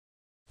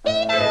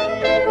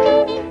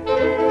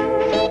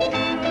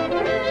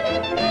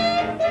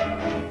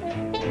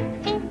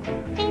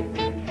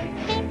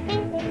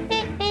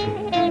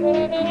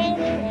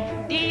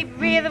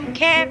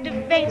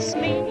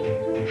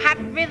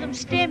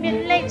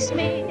makes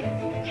me.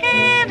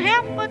 Can't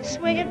help but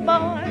swing it,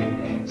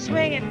 boy.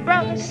 Swing it,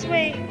 brother,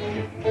 swing.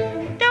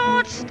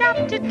 Don't stop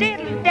to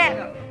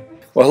diddle-daddle.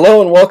 Well,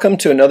 hello and welcome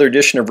to another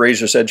edition of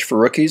Razor's Edge for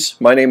Rookies.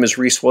 My name is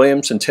Reese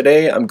Williams, and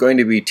today I'm going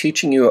to be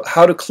teaching you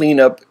how to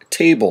clean up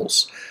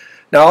tables.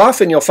 Now,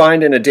 often you'll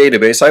find in a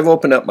database, I've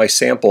opened up my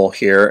sample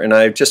here and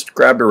I've just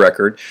grabbed a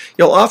record.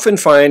 You'll often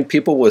find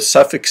people with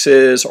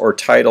suffixes or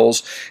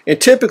titles,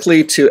 and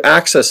typically to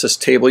access this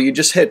table you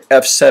just hit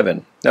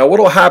F7. Now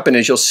what will happen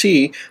is you'll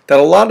see that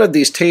a lot of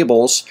these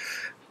tables,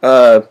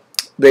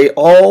 they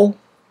all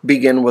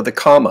begin with a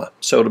comma.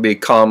 So it'll be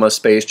comma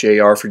space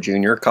JR for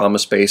junior, comma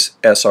space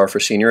SR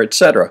for senior,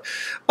 etc.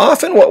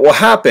 Often what will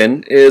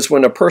happen is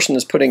when a person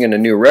is putting in a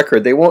new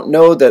record, they won't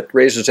know that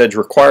Razor's Edge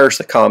requires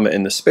the comma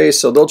in the space,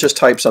 so they'll just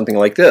type something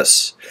like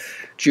this,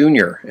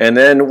 junior. And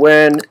then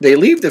when they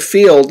leave the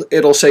field,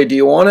 it'll say, do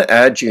you want to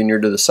add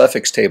junior to the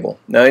suffix table?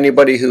 Now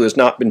anybody who has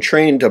not been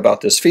trained about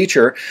this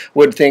feature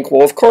would think,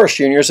 well, of course,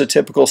 junior is a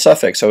typical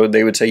suffix. So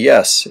they would say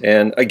yes.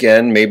 And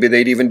again, maybe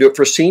they'd even do it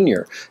for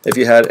senior if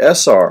you had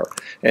SR,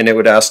 and it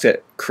would ask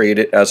to create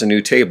it as a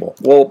new table.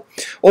 Well,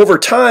 over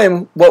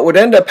time, what would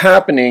end up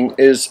happening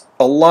is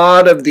a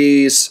lot of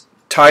these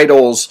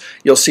titles,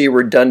 you'll see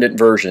redundant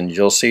versions.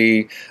 You'll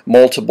see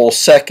multiple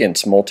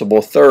seconds,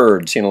 multiple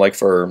thirds, like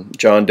for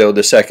John Doe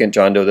the second,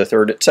 John Doe the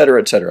third,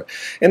 etc., etc.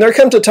 And there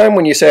comes a time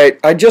when you say,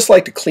 I'd just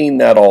like to clean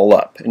that all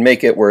up and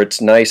make it where it's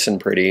nice and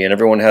pretty and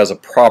everyone has a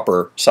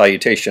proper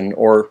salutation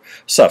or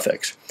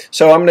suffix.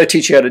 So I'm going to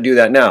teach you how to do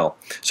that now.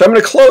 So I'm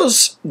going to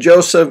close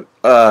Joseph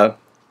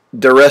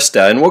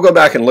DeResta, and we'll go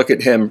back and look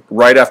at him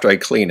right after I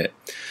clean it.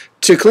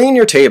 To clean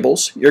your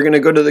tables, you're going to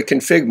go to the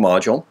config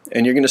module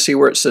and you're going to see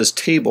where it says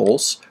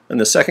tables in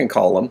the second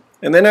column.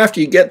 And then after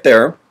you get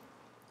there,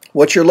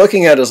 what you're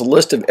looking at is a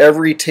list of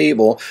every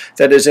table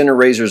that is in a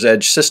Razor's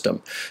Edge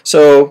system.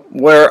 So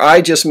where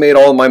I just made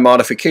all of my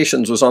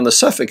modifications was on the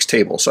suffix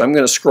table. So I'm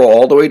going to scroll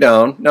all the way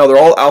down. Now they're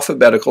all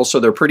alphabetical, so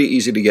they're pretty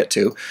easy to get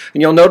to.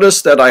 And you'll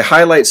notice that I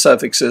highlight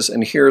suffixes,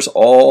 and here's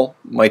all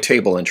my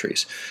table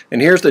entries.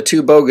 And here's the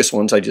two bogus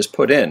ones I just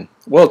put in.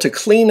 Well, to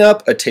clean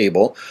up a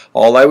table,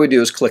 all I would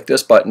do is click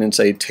this button and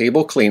say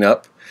Table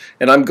Cleanup.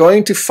 And I'm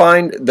going to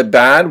find the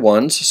bad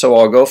ones, so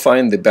I'll go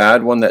find the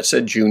bad one that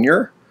said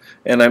Junior.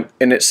 And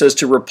it says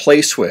to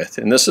replace with,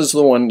 and this is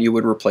the one you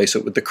would replace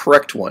it with the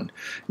correct one.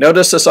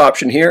 Notice this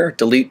option here,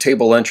 delete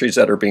table entries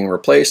that are being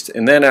replaced,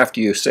 and then after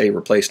you say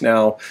replace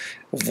now,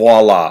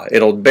 voila,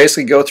 it'll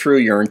basically go through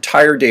your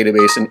entire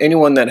database, and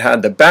anyone that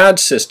had the bad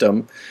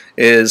system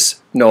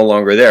is no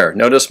longer there.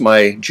 Notice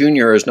my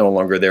junior is no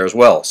longer there as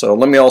well. So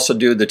let me also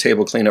do the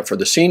table cleanup for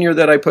the senior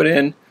that I put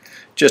in,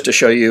 just to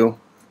show you.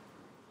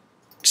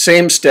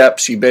 Same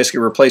steps, you basically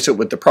replace it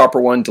with the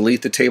proper one,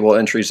 delete the table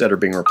entries that are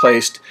being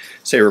replaced,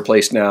 say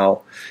replace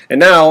now. And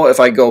now if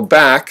I go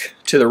back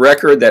to the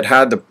record that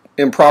had the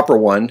improper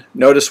one,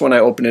 notice when I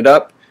open it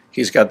up,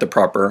 he's got the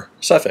proper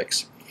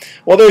suffix.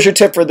 Well, there's your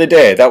tip for the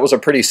day. That was a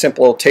pretty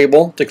simple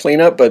table to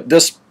clean up, but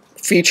this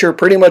feature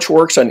pretty much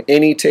works on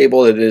any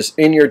table that is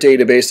in your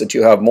database that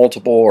you have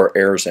multiple or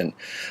errors in.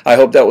 I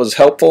hope that was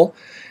helpful,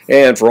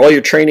 and for all your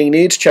training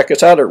needs, check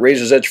us out at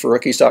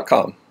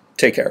razorsedgeforrookies.com.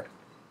 Take care.